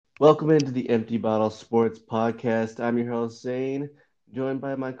Welcome into the Empty Bottle Sports Podcast. I'm your host, Zane, joined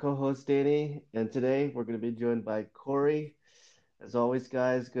by my co host, Danny. And today we're going to be joined by Corey. As always,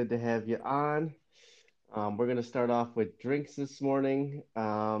 guys, good to have you on. We're going to start off with drinks this morning.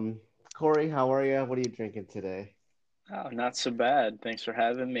 Corey, how are you? What are you drinking today? Oh, not so bad. Thanks for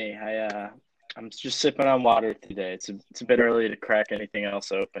having me. I'm just sipping on water today. It's a bit early to crack anything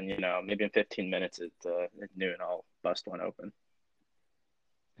else open. Maybe in 15 minutes at noon I'll bust one open.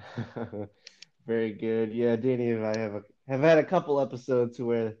 Very good. Yeah, Danny and I have had a couple episodes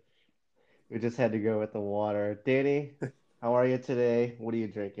where we just had to go with the water. Danny, how are you today? What are you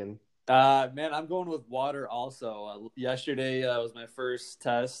drinking? Man, I'm going with water also. Yesterday was my first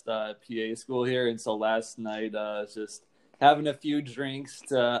test PA school here, and so last night just having a few drinks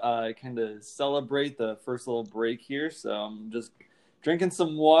to kind of celebrate the first little break here. So I'm just drinking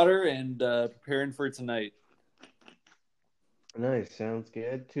some water and preparing for tonight. Nice, sounds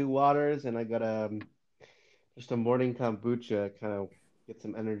good. Two waters, and I got just a morning kombucha, kind of get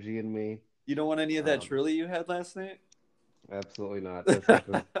some energy in me. You don't want any of that Um, Truly you had last night? Absolutely not. That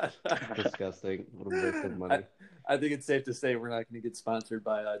stuff is disgusting. What a waste of I, money. I think it's safe to say we're not going to get sponsored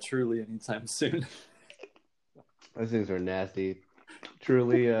by Truly anytime soon. Those things are nasty.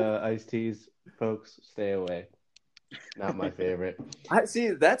 Truly, iced teas, folks, stay away. Not my favorite. I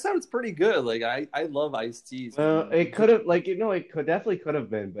see. That sounds pretty good. Like I love iced teas, Well, man. it could have, like, it could definitely could have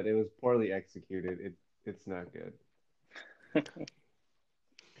been, but it was poorly executed. It's not good.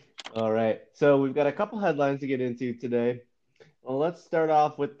 All right. So we've got a couple headlines to get into today. Well, let's start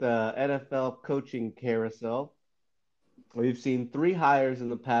off with the NFL coaching carousel. We've seen three hires in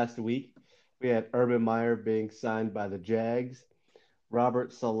the past week. We had Urban Meyer being signed by the Jags,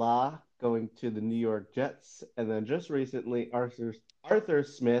 Robert Salah going to the New York Jets, and then just recently Arthur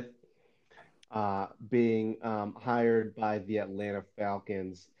Smith being hired by the Atlanta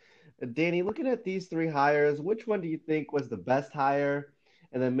Falcons. Danny, looking at these three hires, which one do you think was the best hire?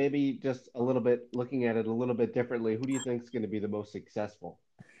 And then maybe just a little bit looking at it a little bit differently, who do you think is going to be the most successful?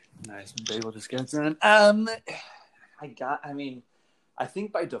 Nice. Bagel just gets in. I mean, I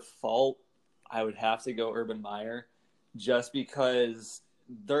think by default, I would have to go Urban Meyer just because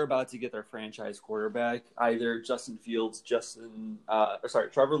they're about to get their franchise quarterback, either Trevor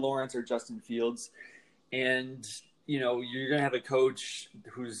Lawrence or Justin Fields. And, you're going to have a coach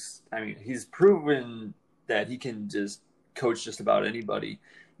he's proven that he can just coach just about anybody.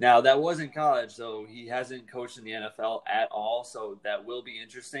 Now, that was in college, so he hasn't coached in the NFL at all, so that will be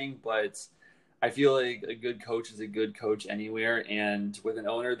interesting, but I feel like a good coach is a good coach anywhere, and with an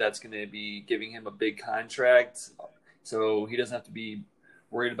owner that's going to be giving him a big contract, so he doesn't have to be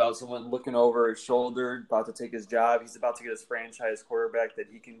worried about someone looking over his shoulder, about to take his job. He's about to get his franchise quarterback that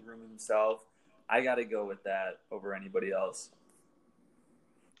he can groom himself. I got to go with that over anybody else.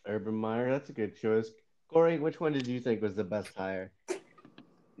 Urban Meyer, that's a good choice. Corey, which one did you think was the best hire?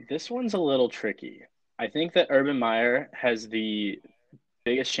 This one's a little tricky. I think that Urban Meyer has the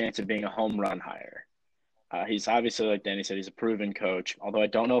biggest chance of being a home run hire. He's obviously, like Danny said, he's a proven coach. Although I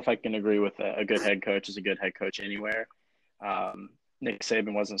don't know if I can agree with a good head coach is a good head coach anywhere. Nick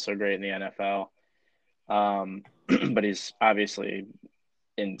Saban wasn't so great in the NFL, but he's obviously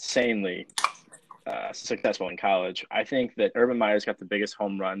insanely successful in college. I think that Urban Meyer's got the biggest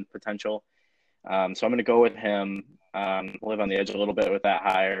home run potential. So I'm going to go with him. Live on the edge a little bit with that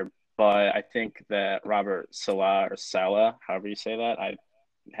hire, but I think that Robert Salah or Salah, however you say that, I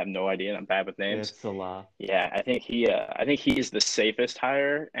have no idea. I'm bad with names. It's a lot. Yeah, I think he's the safest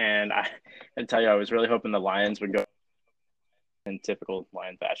hire, and I tell you, I was really hoping the Lions would go in typical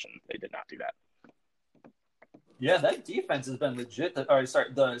Lion fashion. They did not do that. Yeah, that defense has been legit.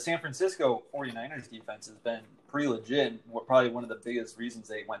 The San Francisco 49ers defense has been pretty legit. Probably one of the biggest reasons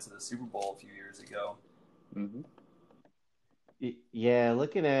they went to the Super Bowl a few years ago. Mm-hmm. Yeah,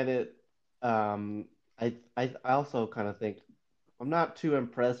 looking at it, I also kind of think I'm not too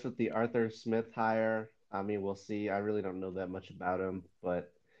impressed with the Arthur Smith hire. I mean, we'll see. I really don't know that much about him,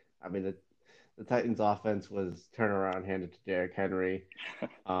 but I mean the Titans offense was turnaround handed to Derrick Henry.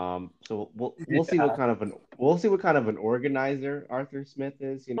 So we'll see Yeah. what kind of an organizer Arthur Smith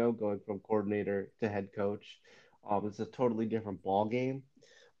is, going from coordinator to head coach. It's a totally different ball game.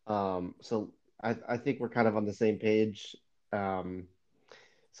 So I think we're kind of on the same page. Um,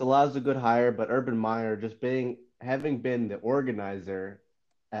 Salah's a good hire, but Urban Meyer having been the organizer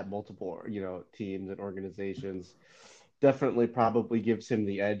at multiple, teams and organizations, definitely probably gives him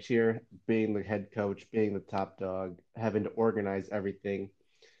the edge here, being the head coach, being the top dog, having to organize everything.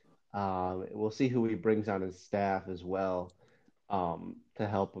 We'll see who he brings on his staff as well, to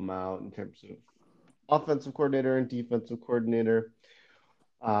help him out in terms of offensive coordinator and defensive coordinator.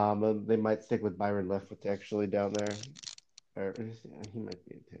 And they might stick with Byron Leftwich actually down there. Or he might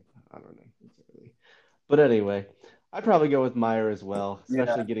be in Tampa. I don't know. It's early. But anyway, I'd probably go with Meyer as well, Yeah.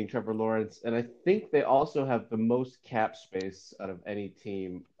 especially getting Trevor Lawrence. And I think they also have the most cap space out of any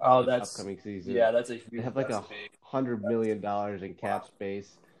team Oh, this that's upcoming season. yeah, that's a They huge. have like That's a a big. $100 million in cap Wow.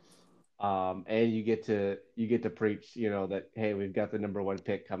 space. And you get to preach, that hey, we've got the number one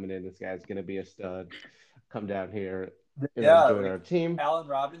pick coming in. This guy's gonna be a stud. Come down here, Yeah, join like our team. Allen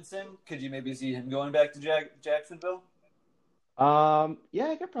Robinson. Could you maybe see him going back to Jacksonville? Yeah,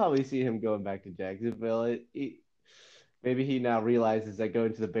 I could probably see him going back to Jacksonville. Maybe he now realizes that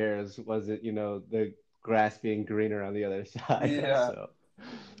going to the Bears wasn't, the grass being greener on the other side. Yeah. So,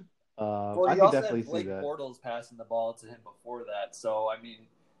 Well, I he could also had definitely see Blake that. Bortles passing the ball to him before that. So, I mean,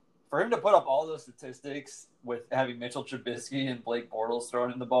 for him to put up all those statistics with having Mitchell Trubisky and Blake Bortles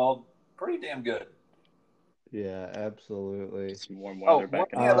throwing in the ball, pretty damn good. Yeah, absolutely. Some warm Oh, weather one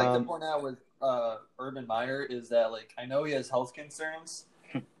back in thing I'd like to Um, point out with Urban Meyer is that, like, I know he has health concerns,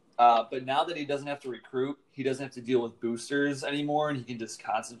 but now that he doesn't have to recruit, he doesn't have to deal with boosters anymore, and he can just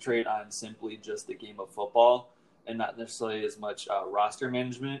concentrate on simply just the game of football and not necessarily as much roster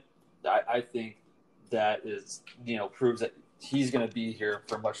management. I think that is, proves that he's going to be here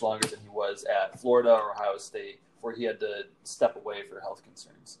for much longer than he was at Florida or Ohio State, where he had to step away for health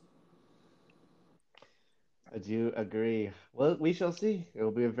concerns. I do agree. Well, we shall see.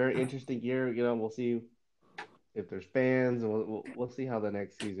 It'll be a very interesting year. We'll see if there's fans, and we'll see how the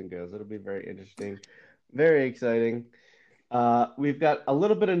next season goes. It'll be very interesting, very exciting. We've got a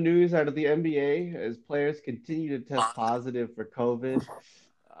little bit of news out of the NBA as players continue to test positive for COVID.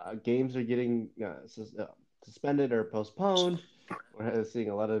 Games are getting suspended or postponed. We're seeing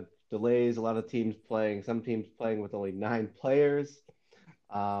a lot of delays, a lot of teams playing, some teams playing with only 9 players.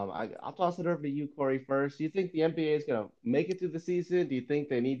 I'll toss it over to you, Corey, first. Do you think the NBA is going to make it through the season? Do you think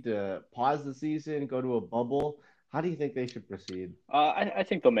they need to pause the season, go to a bubble? How do you think they should proceed? I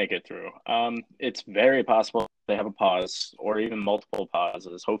think they'll make it through. It's very possible they have a pause or even multiple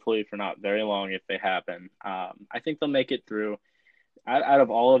pauses, hopefully for not very long if they happen. I think they'll make it through. Out of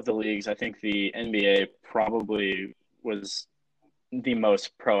all of the leagues, I think the NBA probably was the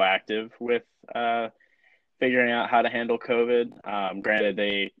most proactive with figuring out how to handle COVID. Granted,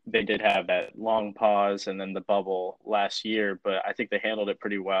 they did have that long pause and then the bubble last year, but I think they handled it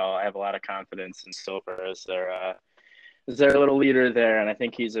pretty well. I have a lot of confidence in Silver as their little leader there, and I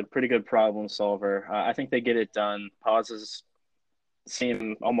think he's a pretty good problem solver. I think they get it done. Pauses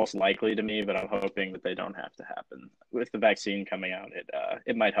seem almost likely to me, but I'm hoping that they don't have to happen. With the vaccine coming out,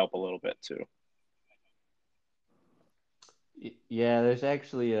 it might help a little bit too. Yeah, there's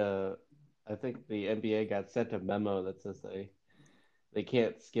actually I think the NBA got sent a memo that says they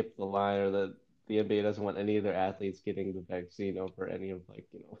can't skip the line, or that the NBA doesn't want any of their athletes getting the vaccine over any of, like,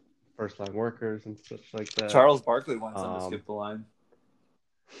 first line workers and such like that. Charles Barkley wants them to Um, skip the line.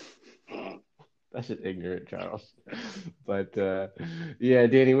 that's just ignorant, Charles. But yeah,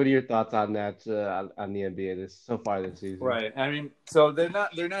 Danny, what are your thoughts on that on the NBA this so far this season? Right. I mean, so they're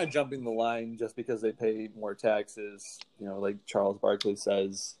not jumping the line just because they pay more taxes. Like Charles Barkley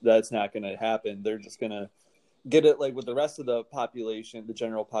says, that's not going to happen. They're just going to get it like with the rest of the population, the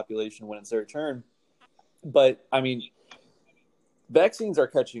general population, when it's their turn. But I mean, vaccines are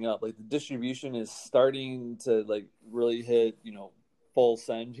catching up. Like the distribution is starting to like really hit, full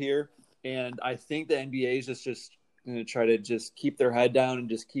send here. And I think the NBA is just going to try to just keep their head down and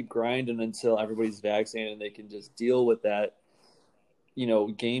just keep grinding until everybody's vaccinated and they can just deal with that,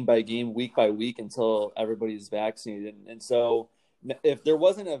 game by game, week by week until everybody's vaccinated. And so if there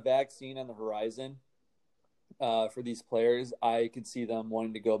wasn't a vaccine on the horizon for these players, I could see them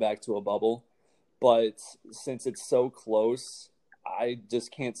wanting to go back to a bubble. But since it's so close, I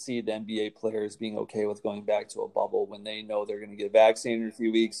just can't see the NBA players being okay with going back to a bubble when they know they're going to get vaccinated in a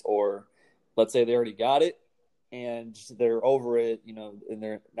few weeks, or let's say they already got it and they're over it, and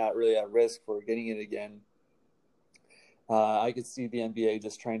they're not really at risk for getting it again. I could see the NBA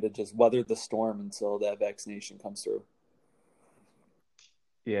just trying to just weather the storm until that vaccination comes through.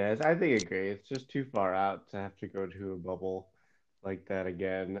 Yeah, I think I agree. It's just too far out to have to go to a bubble like that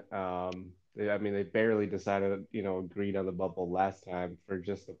again. I mean, they barely decided, agreed on the bubble last time for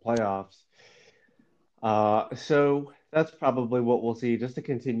just the playoffs. So that's probably what we'll see, just a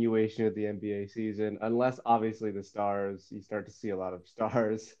continuation of the NBA season, unless obviously the stars, you start to see a lot of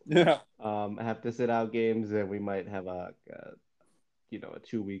stars Yeah. have to sit out games, and we might have a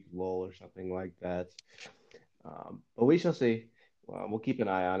 2 week lull or something like that. But we shall see. We'll keep an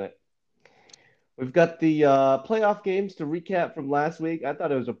eye on it. We've got the playoff games to recap from last week. I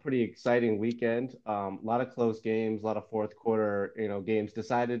thought it was a pretty exciting weekend. A lot of close games, a lot of fourth quarter, games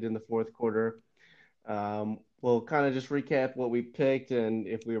decided in the fourth quarter. We'll kind of just recap what we picked and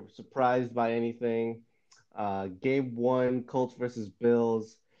if we were surprised by anything. Game one, Colts versus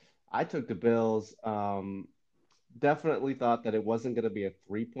Bills. I took the Bills. Definitely thought that it wasn't going to be a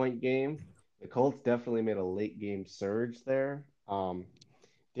 3-point game. The Colts definitely made a late game surge there.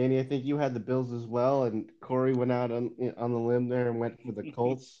 Danny, I think you had the Bills as well, and Corey went out on the limb there and went for the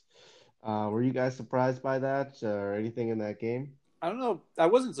Colts. Were you guys surprised by that or anything in that game? I don't know. I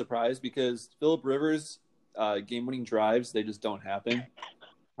wasn't surprised because Philip Rivers game-winning drives, they just don't happen.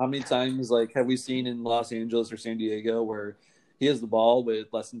 How many times have we seen in Los Angeles or San Diego where he has the ball with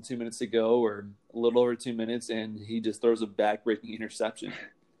less than 2 minutes to go or a little over 2 minutes and he just throws a back-breaking interception?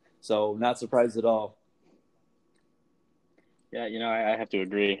 So not surprised at all. Yeah, I have to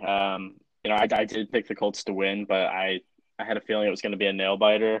agree. I did pick the Colts to win, but I had a feeling it was going to be a nail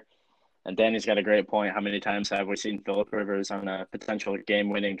biter. And Danny's got a great point. How many times have we seen Philip Rivers on a potential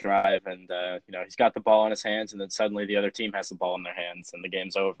game-winning drive, and he's got the ball in his hands, and then suddenly the other team has the ball in their hands, and the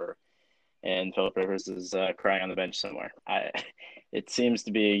game's over, and Philip Rivers is crying on the bench somewhere. It seems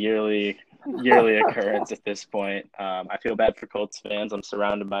to be a yearly occurrence at this point. I feel bad for Colts fans. I'm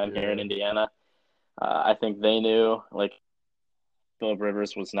surrounded by them here in Yeah. Indiana. I think they knew Philip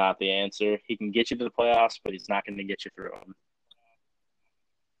Rivers was not the answer. He can get you to the playoffs, but he's not going to get you through them.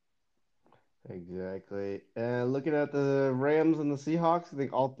 Exactly. And looking at the Rams and the Seahawks, I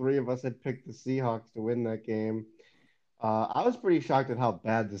think all three of us had picked the Seahawks to win that game. I was pretty shocked at how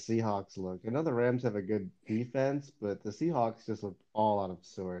bad the Seahawks look. I know the Rams have a good defense, but the Seahawks just looked all out of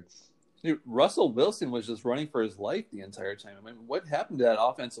sorts. Dude, Russell Wilson was just running for his life the entire time. I mean, what happened to that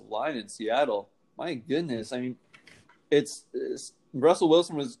offensive line in Seattle? My goodness. I mean, it's Russell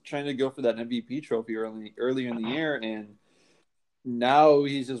Wilson was trying to go for that MVP trophy earlier in the year, and now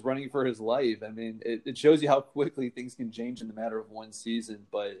he's just running for his life. I mean, it shows you how quickly things can change in the matter of one season.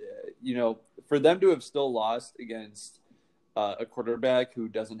 But for them to have still lost against a quarterback who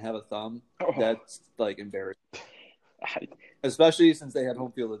doesn't have a thumb, that's embarrassing, especially since they had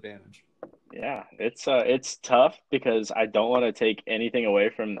home field advantage. Yeah, it's tough because I don't want to take anything away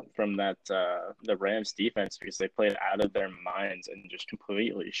from that the Rams defense because they played out of their minds and just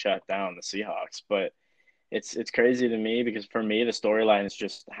completely shut down the Seahawks. But it's crazy to me because for me the storyline is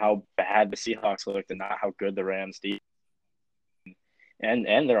just how bad the Seahawks looked and not how good the Rams defense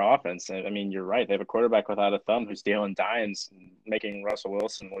and their offense. I mean, you're right. They have a quarterback without a thumb who's dealing dimes, making Russell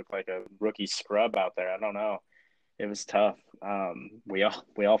Wilson look like a rookie scrub out there. I don't know. It was tough. We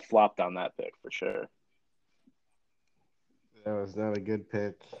all flopped on that pick for sure. That was not a good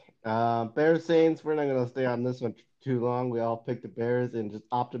pick. Bears Saints, we're not going to stay on this one too long. We all picked the Bears in just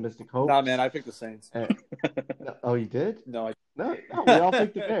optimistic Nah, man, hopes. I picked the Saints. Oh, you did? No, No, no, we all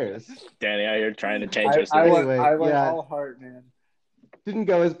picked the Bears. Danny out here trying to change I history. went Anyway, I went yeah, all heart, man. didn't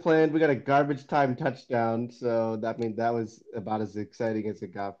go as planned. We got a garbage time touchdown, so that was about as exciting as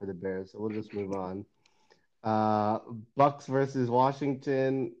it got for the Bears. So we'll just move on. Uh, Bucks versus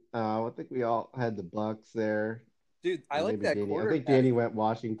Washington. I think we all had the Bucks there. Dude, I Or like maybe that Danny. I think quarterback, Danny went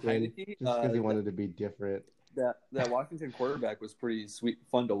Washington Heineke. just because he wanted to be different. That Washington quarterback was pretty sweet,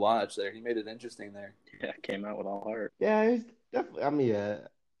 fun to watch. There, he made it interesting there. Yeah, came out with all heart. Yeah, he's definitely. I mean, yeah,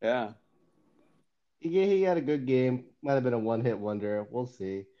 Yeah, he had a good game. Might have been a one-hit wonder. We'll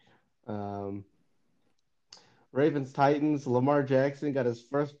see. Um, Ravens Titans. Lamar Jackson got his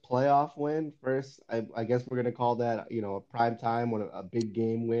first playoff win. First, I guess we're gonna call that a prime time when a big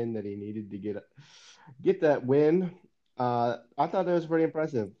game win that he needed to get that win. I thought that was pretty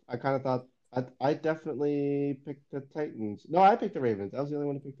impressive. I kind of thought I definitely picked the Titans. No, I picked the Ravens. I was the only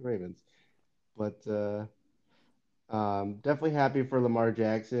one who picked the Ravens. But definitely happy for Lamar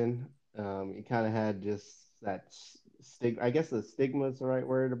Jackson. He kind of had just that stigma. I guess the stigma is the right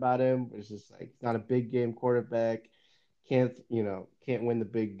word about him. It's just like he's not a big game quarterback. Can't win the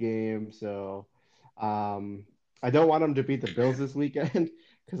big game. So um, I don't want him to beat the Bills this weekend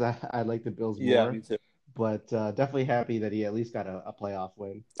because I like the Bills yeah, me more. too. But definitely happy that he at least got a playoff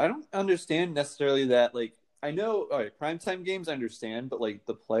win. I don't understand necessarily that. I know, all right, primetime games I understand, but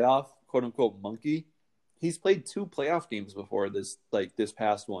the playoff quote unquote monkey, he's played two playoff games before this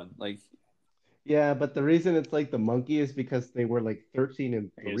past one. Yeah, but the reason it's like the monkey is because they were like 13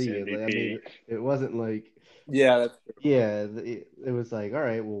 and He was 3. I MVP. mean, it wasn't like yeah, that's true. yeah, it was like, all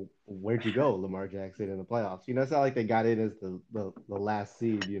right, well, where'd you go, Lamar Jackson in the playoffs? It's not like they got in as the last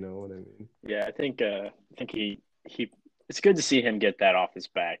seed, you know what I mean? Yeah, I think he it's good to see him get that off his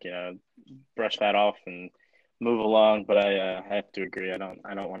back. Brush that off and move along, but I have to agree. I don't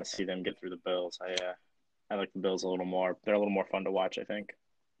want to see them get through the Bills. I like the Bills a little more. They're a little more fun to watch, I think.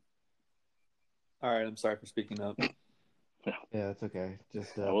 All right, I'm sorry for speaking up. Yeah, Yeah, it's okay.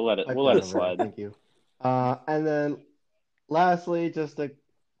 Just pipe we'll let down it over there. slide. Thank you. And then lastly, just to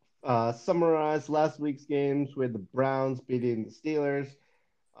summarize last week's games with the Browns beating the Steelers.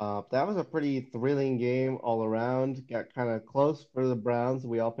 That was a pretty thrilling game all around. Got kind of close for the Browns.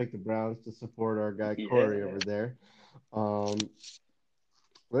 We all picked the Browns to support our guy Corey Yeah. over there. Um,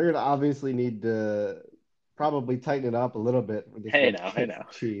 they're gonna obviously need to probably tighten it up a little bit for this Hey week now, hey against now.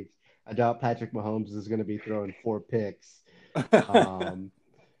 the Chiefs. I doubt Patrick Mahomes is going to be throwing 4 picks. Um,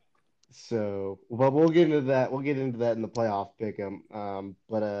 but we'll get into that. We'll get into that in the playoff pick 'em.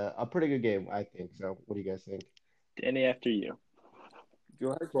 But a pretty good game, I think. So, what do you guys think? Danny after you. Go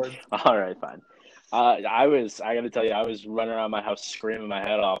ahead, Corey. All right, fine. I got to tell you, I was running around my house screaming my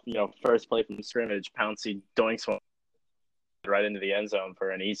head off. First play from scrimmage, Pouncey doinks one right into the end zone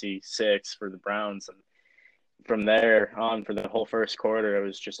for an easy 6 for the Browns. And from there on, for the whole first quarter, it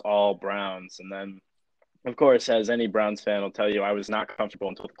was just all Browns. And then, of course, as any Browns fan will tell you, I was not comfortable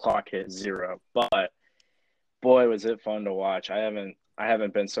until the clock hit 0. But boy, was it fun to watch. I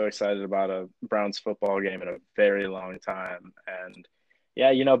haven't been so excited about a Browns football game in a very long time. And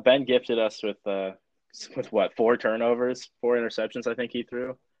yeah, Ben gifted us with what, 4 turnovers, 4 interceptions, I think he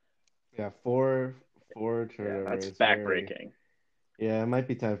threw. Yeah, four Yeah, that's turnovers. Very. backbreaking. Yeah, it might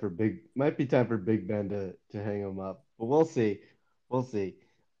be time for Big Ben to hang him up. But we'll see. We'll see.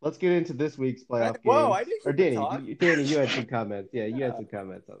 Let's get into this week's playoff Whoa, I games. didn't Or get to Danny, talk. Danny, you had some comments. Yeah, you had Yeah. some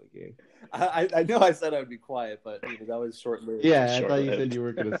comments on the game. I know I said I would be quiet, but that was short lived. Yeah, I thought you said Short-lived. you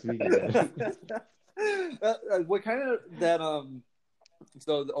weren't going to speak again. What kind of that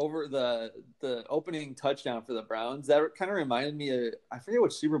so over the opening touchdown for the Browns, that kind of reminded me of, I forget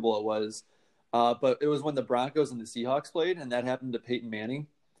which Super Bowl it was, but it was when the Broncos and the Seahawks played, and that happened to Peyton Manning.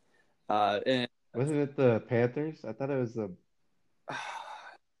 And Wasn't it the Panthers? I thought it was the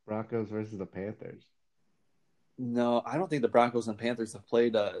Broncos versus the Panthers. no, I don't think the Broncos and Panthers have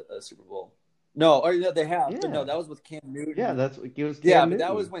played a Super Bowl. No, or yeah, they have, but no, Yeah, that was with Cam yeah, Newton. it was Yeah, Cam but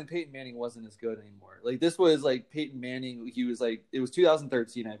that was Newton. when Peyton Manning wasn't as good anymore. Like this was like Peyton Manning. He was like it was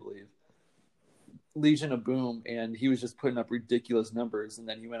 2013, I believe. Legion of Boom, and he was just putting up ridiculous numbers. And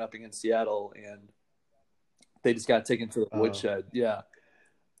then he went up against Seattle, and they just got taken to the Oh, woodshed. Yeah,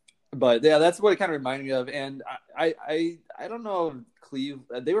 but yeah, that's what it kind of reminded me of. And I don't know,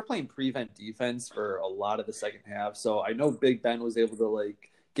 Cleveland. They were playing prevent defense for a lot of the second half, so I know Big Ben was able to like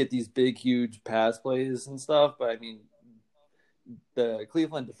get these big, huge pass plays and stuff. But I mean, the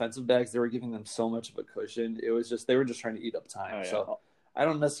Cleveland defensive backs, they were giving them so much of a cushion. It was just they were just trying to eat up time. Oh So yeah. I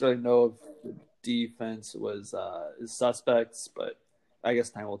don't necessarily know if the defense was suspects, but I guess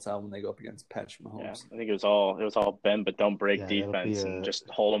time will tell when they go up against Patrick Yeah, Mahomes. I think it was all bend but don't break yeah, that'll be defense and a just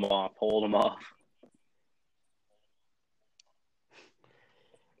hold them off, hold them off.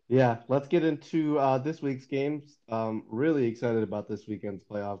 Yeah, let's get into this week's games. Really excited about this weekend's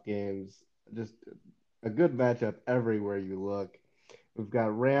playoff games. Just a good matchup everywhere you look. We've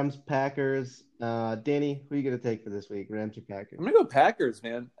got Rams, Packers. Danny, who are you going to take for this week? Rams or I'm Packers? gonna go Packers,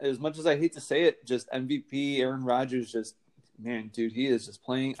 man. As much as I hate to say it, just MVP Aaron Rodgers, just man, dude, he is just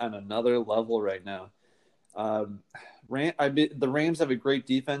playing on another level right now. Um, the Rams have a great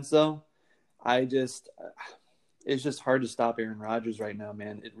defense, though. I just it's just hard to stop Aaron Rodgers right now,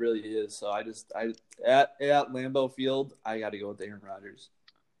 man. It really is. So I at Lambeau Field, I got to go with Aaron Rodgers.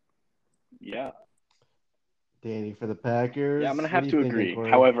 Yeah. Danny for the Yeah, I'm Packers. gonna What are have you to thinking, agree. Corey?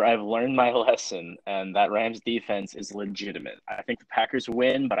 However, I've learned my lesson, and that Rams defense is legitimate. I think the Packers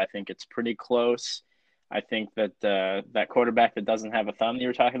win, but I think it's pretty close. I think that that quarterback that doesn't have a thumb that you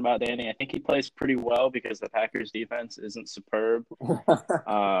were talking about, Danny, I think he plays pretty well because the Packers defense isn't superb.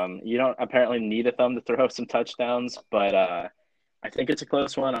 You don't apparently need a thumb to throw some touchdowns, but I think it's a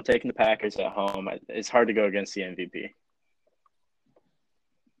close one. I'm taking the Packers at home. It's hard to go against the MVP.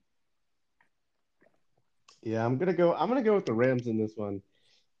 Yeah, I'm gonna go with the Rams in this one.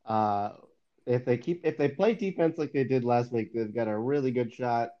 Uh, if they play defense like they did last week, they've got a really good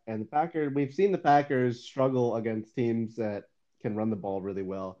shot. And the Packers, we've seen the Packers struggle against teams that can run the ball really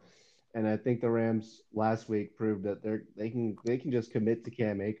well. And I think the Rams last week proved that they can just commit to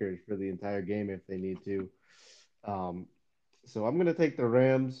Cam Akers for the entire game if they need to. Um, so I'm gonna take the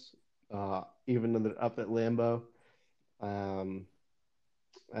Rams, even though they're up at Lambeau. Um,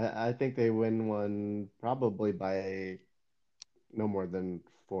 I think they win one probably by no more than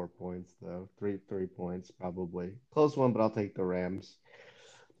 4 points, though. Three points, probably. Close one, but I'll take the Rams.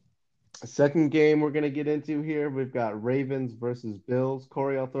 Second game we're gonna get into here, we've got Ravens versus Bills.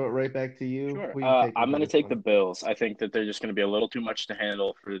 Corey, I'll throw it right back to you. Sure. Who are you taking I'm for going to this take the one? Bills. I think that they're just going to be a little too much to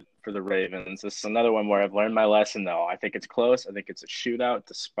handle for the Ravens. This is another one where I've learned my lesson, though. I think it's close. I think it's a shootout,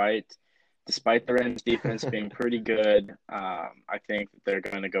 despite the Rams' defense being pretty good. I think that they're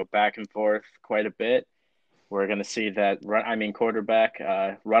going to go back and forth quite a bit. We're going to see that quarterback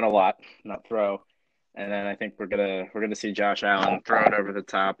run a lot, not throw. And then I think we're gonna see Josh Allen throw it over the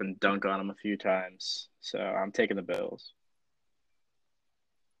top and dunk on him a few times. So I'm taking the Bills.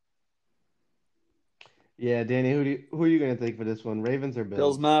 Yeah, Danny, who are you gonna take for this one? Ravens or Bills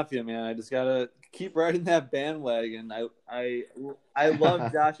Bills? Mafia, man. I just gotta keep riding that bandwagon. I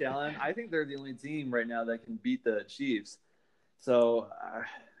love Josh Allen. I think they're the only team right now that can beat the Chiefs. So,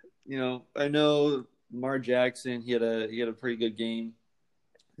 I know Lamar Jackson. He had a pretty good game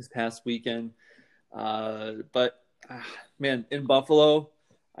this past weekend. But man, in Buffalo,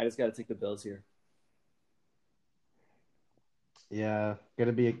 I just got to take the Bills here. Yeah,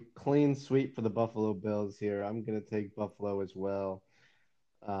 gonna be a clean sweep for the Buffalo Bills here. I'm gonna take Buffalo as well.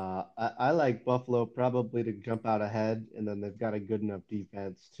 I like Buffalo probably to jump out ahead, and then they've got a good enough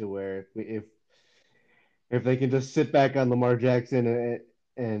defense to where if they can just sit back on Lamar Jackson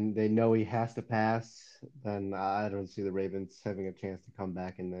and they know he has to pass, then I don't see the Ravens having a chance to come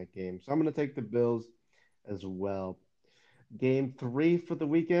back in that game. So I'm gonna take the Bills as well. Game three for the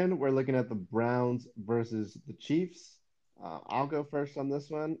weekend, we're looking at the Browns versus the Chiefs. I'll go first on this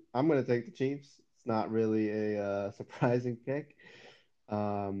one. I'm going to take the Chiefs. It's not really a surprising pick.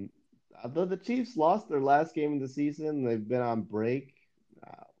 Um, Although the Chiefs lost their last game of the season, they've been on break.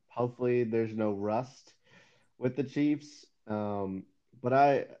 Hopefully, there's no rust with the Chiefs. But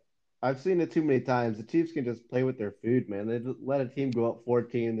I've seen it too many times. The Chiefs can just play with their food, man. They just let a team go up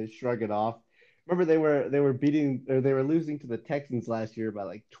 14, they shrug it off. Remember they were beating or they were losing to the Texans last year by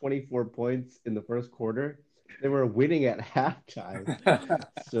like 24 points in the first quarter. They were winning at halftime.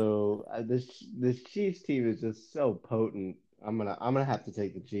 So this Chiefs team is just so potent. I'm gonna have to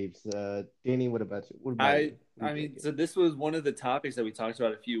take the Chiefs. Danny, what about you? What about I you? What are I you mean, taking? so this was one of the topics that we talked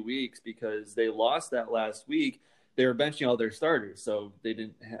about a few weeks because they lost that last week. They were benching all their starters, so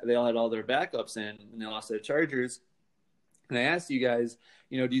they all had all their backups in, and they lost their Chargers. And I asked you guys,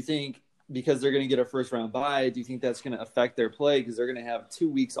 do you think because they're going to get a first round bye, do you think that's going to affect their play because they're going to have 2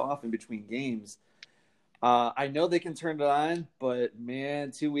 weeks off in between games? I know they can turn it on, but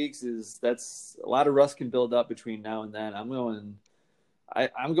man, 2 weeks that's a lot of rust can build up between now and then. I'm going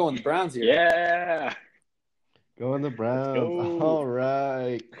the Browns here. Yeah, Going the let's Browns. go. All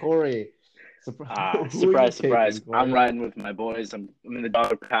right, Corey. Who are you Surprise, taking, surprise. I'm Corey? riding with my boys. I'm in the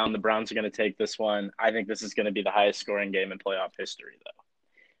dog pound. The Browns are going to take this one. I think this is going to be the highest scoring game in playoff history, though.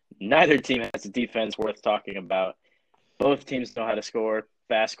 Neither team has a defense worth talking about. Both teams know how to score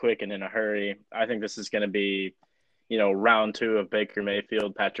fast, quick, and in a hurry. I think this is going to be, round two of Baker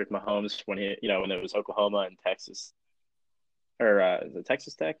Mayfield, Patrick Mahomes when it was Oklahoma and Texas. Or is it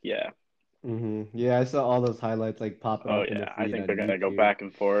Texas Tech? Yeah. Yeah, I saw all those highlights like popping Oh, up in the yeah. I feed think on they're going to go YouTube. back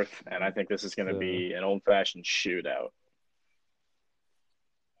and forth, and I think this is going to So, be an old fashioned shootout.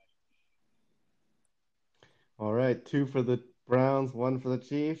 all right, two for the Browns, one for the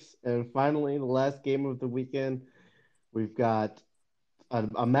Chiefs, and finally the last game of the weekend. We've got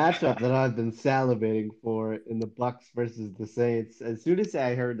a matchup that I've been salivating for in the Bucks versus the Saints. As soon as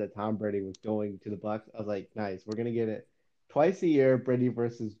I heard that Tom Brady was going to the Bucks, I was like, nice, we're gonna get it twice a year, Brady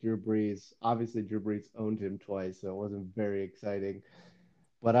versus Drew Brees. Obviously, Drew Brees owned him twice, so it wasn't very exciting.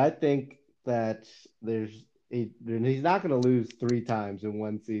 But I think that he's not going to lose three times in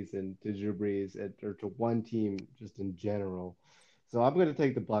one season to Drew Brees or to one team just in general. So I'm going to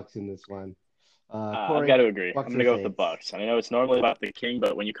take the Bucks in this one. I've Corey, got to agree. I'm Bucks going or to go with the Saints? Bucks. And I know it's normally about the king,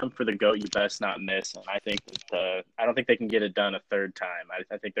 but when you come for the goat, you best not miss. And I think that I don't think they can get it done a third time.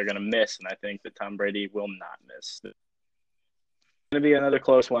 I think they're going to miss, and I think that Tom Brady will not miss. It's going to be another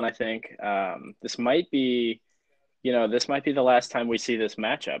close one. I think this might be the last time we see this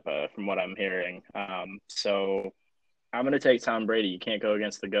matchup, from what I'm hearing. So I'm going to take Tom Brady. You can't go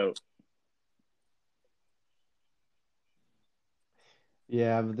against the goat.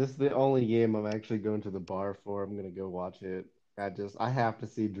 Yeah, but this is the only game I'm actually going to the bar for. I'm going to go watch it. I have to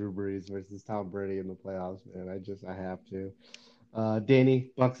see Drew Brees versus Tom Brady in the playoffs, man. I have to.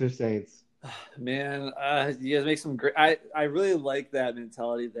 Danny, Bucks or Saints? Man, you guys make some great. I really like that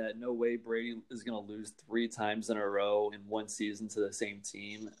mentality that no way Brady is going to lose 3 times in a row in one season to the same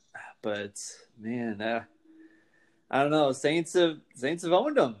team. But man, I don't know. Saints have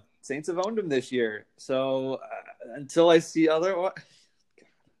owned them. Saints have owned them this year. So until I see other,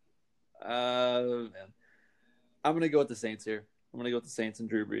 man, I'm going to go with the Saints here. I'm going to go with the Saints and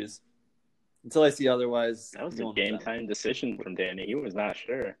Drew Brees. Until I see otherwise, That was I'm a going with game them. time decision from Danny. He was not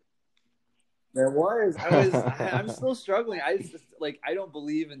sure. There was. I'm still struggling. I just I don't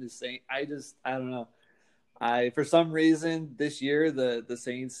believe in the Saints. I don't know. For some reason this year the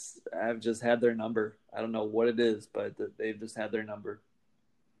Saints have just had their number. I don't know what it is, but they've just had their number.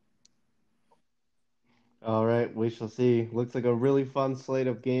 All right, we shall see. Looks like a really fun slate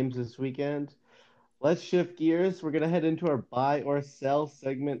of games this weekend. Let's shift gears. We're going to head into our buy or sell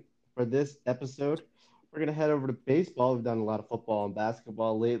segment for this episode. We're going to head over to baseball. We've done a lot of football and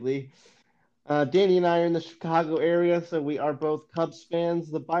basketball lately. Danny and I are in the Chicago area, so we are both Cubs fans.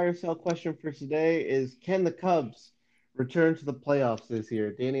 The buy or sell question for today is, can the Cubs return to the playoffs this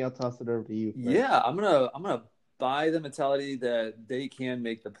year? Danny, I'll toss it over to you first. Yeah, I'm gonna buy the mentality that they can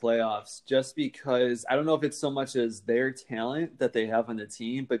make the playoffs just because I don't know if it's so much as their talent that they have on the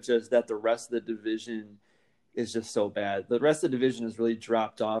team, but just that the rest of the division is just so bad. The rest of the division has really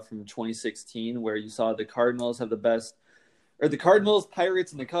dropped off from 2016, where you saw the Cardinals have the best, or the Cardinals,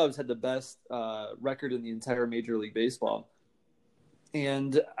 Pirates, and the Cubs had the best record in the entire Major League Baseball,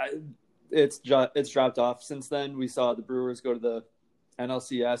 and it's dropped off since then. We saw the Brewers go to the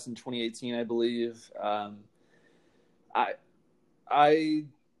NLCS in 2018, I believe. I I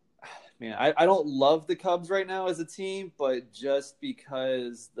man, I don't love the Cubs right now as a team, but just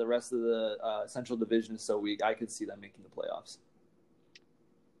because the rest of the Central Division is so weak, I could see them making the playoffs.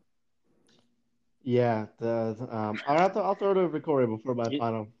 Yeah, I'll throw it over to Corey before my You,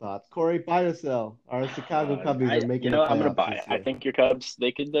 final thoughts. Corey, buy or sell? Our Chicago Cubbies are making the I'm gonna playoffs buy. this I year. think your Cubs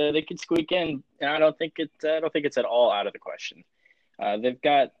they could squeak in, and I don't think it's at all out of the question. They've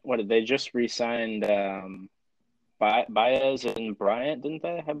got what did they just re-signed Baez and Bryant, didn't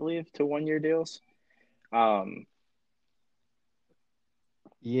they? I believe to 1 year deals. Um,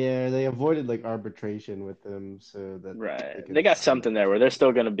 Yeah, they avoided like arbitration with them so that they right. They could got sign something them there where they're to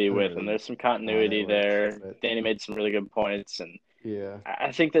still going to be couldn't with them. really There's some buy that continuity relationship, there. but Danny made some really good points, and yeah.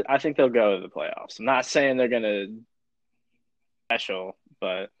 I think they'll go to the playoffs. I'm not saying they're going to special,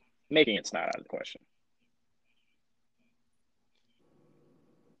 but making it's not out of the question.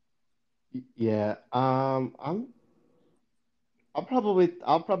 Yeah. I'll probably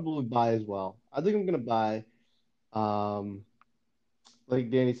buy as well. I think I'm gonna buy. Um, like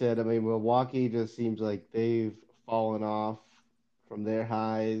Danny said, I mean Milwaukee just seems like they've fallen off from their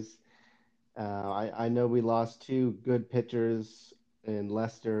highs. I know we lost two good pitchers in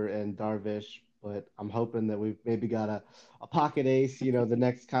Lester and Darvish, but I'm hoping that we've maybe got a pocket ace, the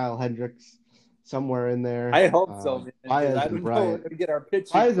next Kyle Hendricks somewhere in there. I hope so, man, because Baez I and don't know Bryant. we're gonna get our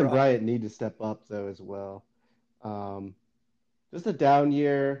pitching Baez and from. Bryant need to step up though as well. Um, just a down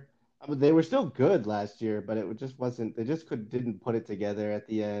year. I mean, they were still good last year, but it just wasn't. They just didn't put it together at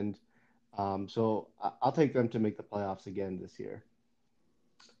the end. So I'll take them to make the playoffs again this year.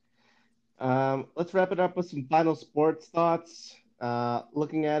 Let's wrap it up with some final sports thoughts.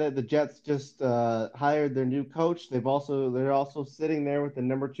 Looking at it, the Jets just hired their new coach. They're also sitting there with the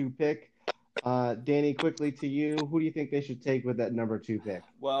number two pick. Danny, quickly to you, who do you think they should take with that number two pick?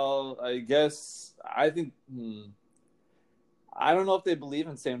 Well, I guess I think. I don't know if they believe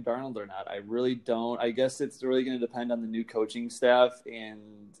in Sam Darnold or not. I really don't. I guess it's really going to depend on the new coaching staff, and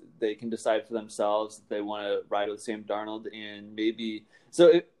they can decide for themselves if they want to ride with Sam Darnold and maybe.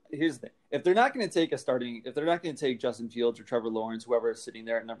 Here's the thing: if they're not going to take if they're not going to take Justin Fields or Trevor Lawrence, whoever is sitting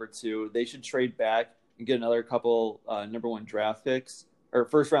there at number two, they should trade back and get another couple number one draft picks or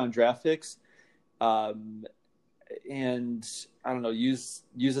first round draft picks. Um, and I don't know, use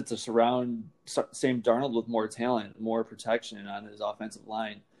it to surround Sam Darnold with more talent, more protection on his offensive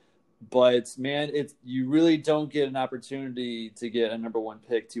line. But man, it's you really don't get an opportunity to get a number one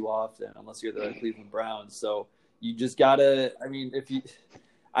pick too often unless you're the Cleveland Browns. So you just gotta. I mean, if you,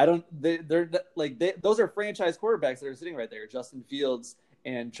 I don't. Those are franchise quarterbacks that are sitting right there, Justin Fields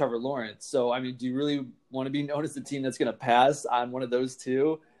and Trevor Lawrence. So I mean, do you really want to be known as the team that's going to pass on one of those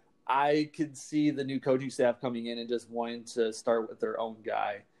two? I could see the new coaching staff coming in and just wanting to start with their own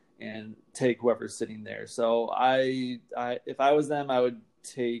guy and take whoever's sitting there. So if I was them, I would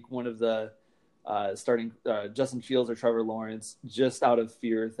take one of the starting Justin Fields or Trevor Lawrence, just out of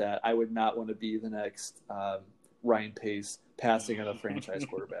fear that I would not want to be the next Ryan Pace passing on a franchise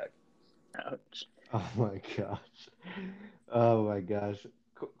quarterback. Ouch. Oh my gosh. Oh my gosh.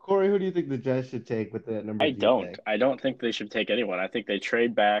 Corey, who do you think the Jets should take with that number two pick? I don't think they should take anyone. I think they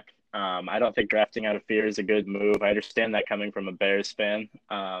trade back. I don't think drafting out of fear is a good move. I understand that coming from a Bears fan.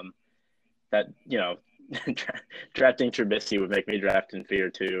 That drafting Trubisky would make me draft in fear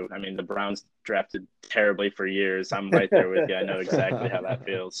too. I mean, the Browns drafted terribly for years. I'm right there with you. I know exactly how that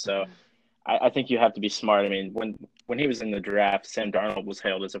feels. So I think you have to be smart. I mean, when he was in the draft, Sam Darnold was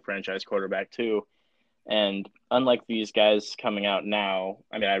hailed as a franchise quarterback too. And unlike these guys coming out now,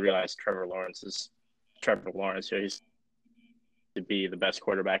 I mean, I realize Trevor Lawrence. So he's to be the best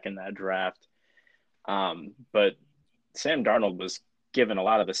quarterback in that draft. But Sam Darnold was given a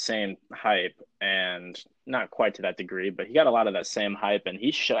lot of the same hype, and not quite to that degree, but he got a lot of that same hype, and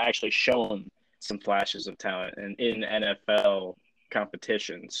he's actually shown some flashes of talent in NFL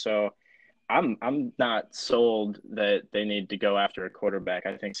competition. So I'm not sold that they need to go after a quarterback.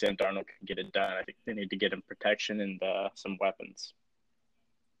 I think Sam Darnold can get it done. I think they need to get him protection and some weapons.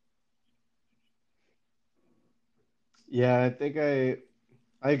 Yeah, I think I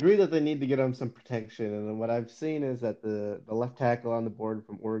agree that they need to get him some protection. And then what I've seen is that the left tackle on the board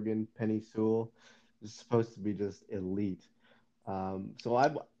from Oregon, Penny Sewell, is supposed to be just elite. So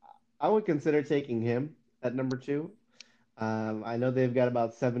I would consider taking him at number two. I know they've got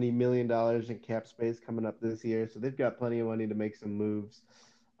about $70 million in cap space coming up this year, so they've got plenty of money to make some moves.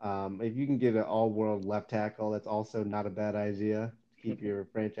 If you can get an all-world left tackle, that's also not a bad idea to keep your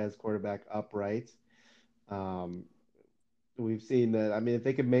franchise quarterback upright. Um, we've seen that. I mean, if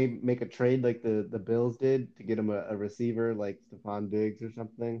they could make a trade like the Bills did to get him a receiver like Stephon Diggs or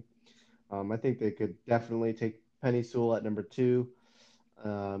something, I think they could definitely take Penny Sewell at number two,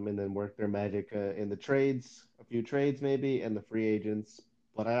 and then work their magic in the trades, a few trades maybe, and the free agents.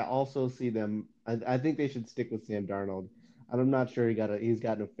 But I also see them. I think they should stick with Sam Darnold. I'm not sure he's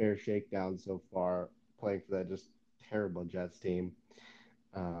gotten a fair shakedown so far playing for that just terrible Jets team.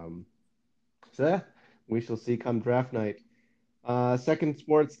 Um, so yeah, we shall see come draft night. Second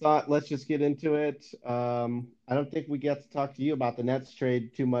sports thought. Let's just get into it. I don't think we get to talk to you about the Nets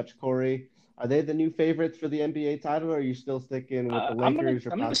trade too much, Corey. Are they the new favorites for the NBA title, or are you still sticking with the Lakers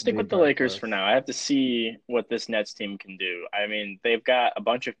or I'm gonna stick possibly a with the dark Lakers for horse? now. I have to see what this Nets team can do. I mean, they've got a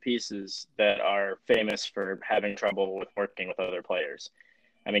bunch of pieces that are famous for having trouble with working with other players.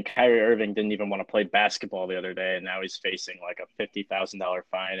 I mean, Kyrie Irving didn't even want to play basketball the other day, and now he's facing like a $50,000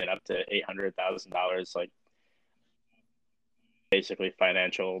 fine and up to $800,000, like basically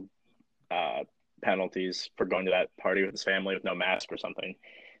financial uh, penalties for going to that party with his family with no mask or something.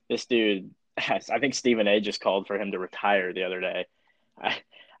 This dude has, I think Stephen A just called for him to retire the other day. I,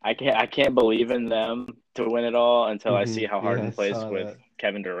 I can't believe in them to win it all until I see how Yeah, I Harden plays saw with that.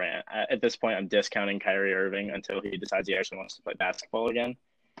 Kevin Durant. At this point, I'm discounting Kyrie Irving until he decides he actually wants to play basketball again.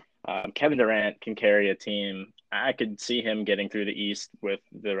 Kevin Durant can carry a team. I could see him getting through the East with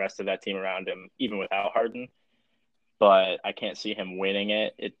the rest of that team around him, even without Harden. But I can't see him winning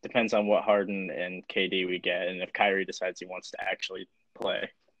it. It depends on what Harden and KD we get, and if Kyrie decides he wants to actually play.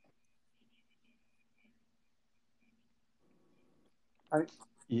 I,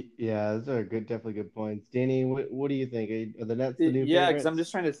 Yeah, those are definitely good points. Danny, what do you think? Are the Nets the new yeah, because I'm favorites?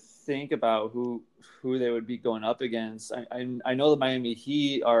 just trying to think about who they would be going up against. I know the Miami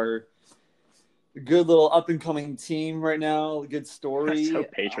Heat are a good little up and coming team right now, a good So story,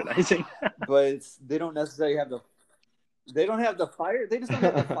 patronizing. but they don't necessarily have the fire. They just don't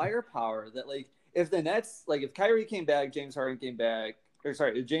have the firepower that, like, if the Nets, like, if Kyrie came back, James Harden came back, or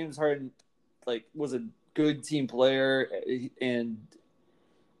sorry, if James Harden like was a good team player, and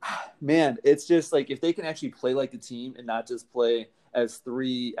man, it's just like if they can actually play like a team and not just play as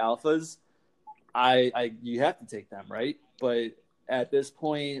three alphas, I you have to take them, right? But at this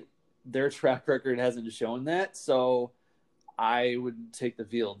point, their track record hasn't shown that, so I would take the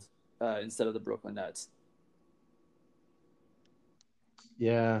field instead of the Brooklyn Nets.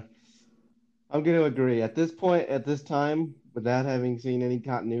 Yeah, I'm going to agree. At this point, at this time, without having seen any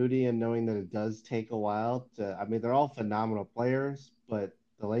continuity and knowing that it does take a while I mean, they're all phenomenal players, but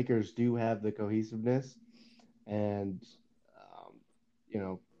the Lakers do have the cohesiveness and, um, you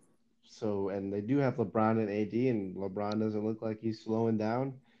know, and they do have LeBron and AD, and LeBron doesn't look like he's slowing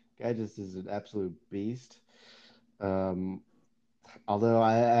down. Guy just is an absolute beast. Um, Although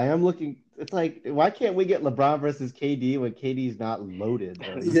I am looking, it's like, why can't we get LeBron versus KD when KD's not loaded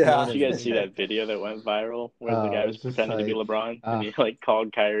though? You know Yeah. what Did I you guys see mean? that video that went viral where the guy was It's just pretending to be like, LeBron and uh, he like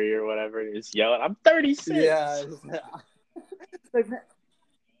called Kyrie or whatever and he's yelling, "I'm 36." Yeah.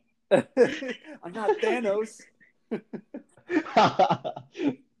 I'm not Thanos. I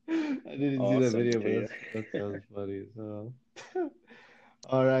didn't see I'll that send it video, to but you. that sounds funny. So,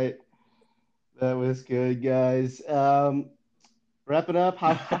 all right, that was good, guys. Wrapping up,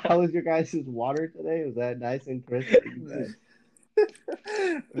 how was your guys' water today? Was that nice and crisp for you guys?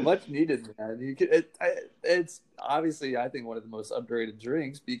 Much needed, man. It's obviously, I think, one of the most underrated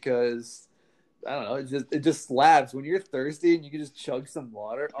drinks because I don't know, it just slaps when you're thirsty and you can just chug some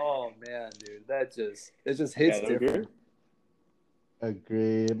water. Oh man, dude, it just Yeah, hits they're good. different.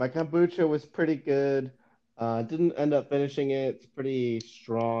 Agreed. My kombucha was pretty good. Didn't end up finishing it. It's pretty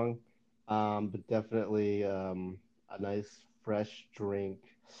strong, but definitely a nice fresh drink.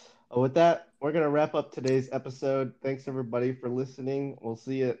 With that, we're going to wrap up today's episode. Thanks everybody for listening. We'll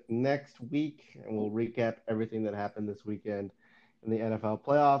see you next week, and we'll recap everything that happened this weekend in the NFL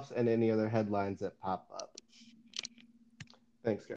playoffs and any other headlines that pop up. Thanks, guys.